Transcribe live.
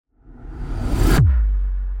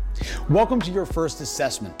Welcome to your first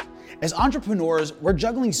assessment. As entrepreneurs, we're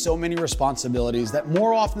juggling so many responsibilities that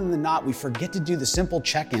more often than not, we forget to do the simple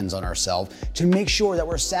check-ins on ourselves to make sure that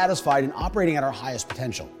we're satisfied and operating at our highest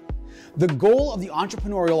potential. The goal of the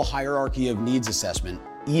Entrepreneurial Hierarchy of Needs Assessment,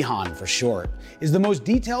 EHAN for short, is the most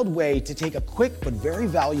detailed way to take a quick but very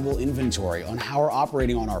valuable inventory on how we're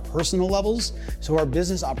operating on our personal levels so our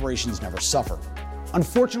business operations never suffer.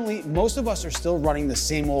 Unfortunately, most of us are still running the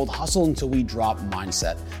same old hustle until we drop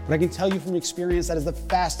mindset, but I can tell you from experience that is the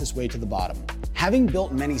fastest way to the bottom. Having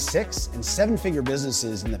built many 6- and 7-figure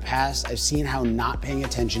businesses in the past, I've seen how not paying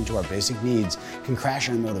attention to our basic needs can crash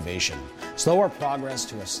our motivation, slow our progress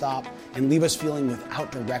to a stop, and leave us feeling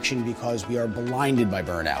without direction because we are blinded by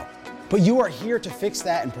burnout. But you are here to fix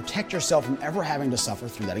that and protect yourself from ever having to suffer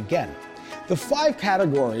through that again. The 5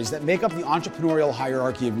 categories that make up the entrepreneurial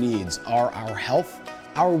hierarchy of needs are our health,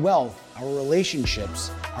 our wealth, our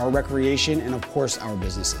relationships, our recreation, and of course, our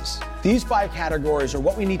businesses. These 5 categories are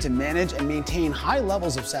what we need to manage and maintain high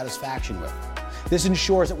levels of satisfaction with. This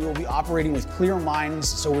ensures that we will be operating with clear minds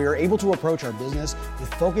so we are able to approach our business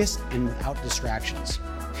with focus and without distractions.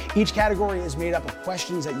 Each category is made up of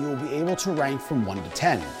questions that you will be able to rank from 1 to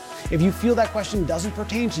 10. If you feel that question doesn't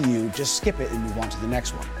pertain to you, just skip it and move on to the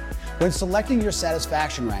next one. When selecting your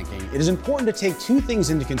satisfaction ranking, it is important to take 2 things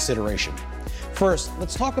into consideration. First,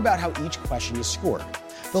 let's talk about how each question is scored.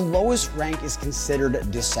 The lowest rank is considered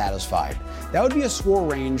dissatisfied. That would be a score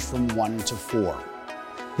range from 1 to 4.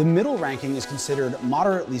 The middle ranking is considered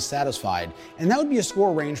moderately satisfied, and that would be a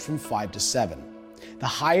score range from 5 to 7. The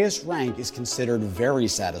highest rank is considered very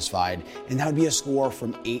satisfied, and that would be a score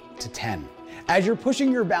from 8 to 10. As you're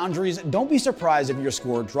pushing your boundaries, don't be surprised if your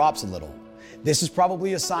score drops a little. This is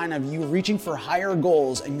probably a sign of you reaching for higher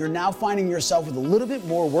goals and you're now finding yourself with a little bit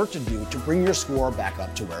more work to do to bring your score back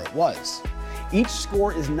up to where it was. Each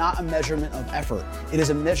score is not a measurement of effort. It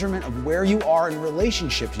is a measurement of where you are in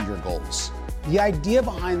relationship to your goals. The idea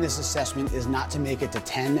behind this assessment is not to make it to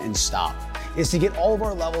 10 and stop. It's to get all of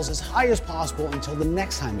our levels as high as possible until the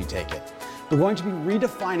next time we take it. We're going to be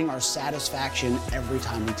redefining our satisfaction every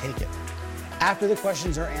time we take it. After the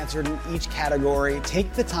questions are answered in each category,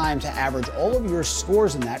 take the time to average all of your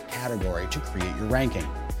scores in that category to create your ranking.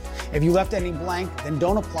 If you left any blank, then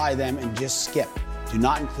don't apply them and just skip. Do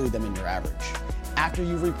not include them in your average. After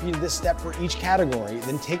you've repeated this step for each category,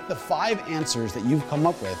 then take the 5 answers that you've come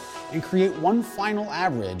up with and create one final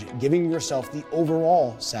average, giving yourself the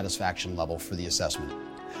overall satisfaction level for the assessment.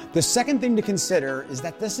 The second thing to consider is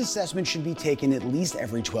that this assessment should be taken at least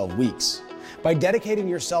every 12 weeks. By dedicating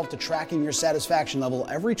yourself to tracking your satisfaction level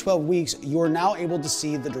every 12 weeks, you are now able to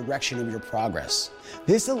see the direction of your progress.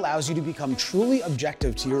 This allows you to become truly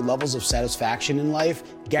objective to your levels of satisfaction in life,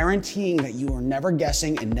 guaranteeing that you are never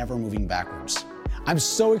guessing and never moving backwards. I'm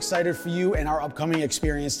so excited for you and our upcoming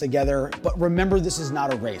experience together, but remember, this is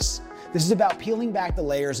not a race. This is about peeling back the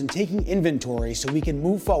layers and taking inventory so we can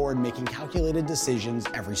move forward making calculated decisions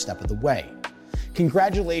every step of the way.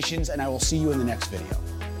 Congratulations, and I will see you in the next video.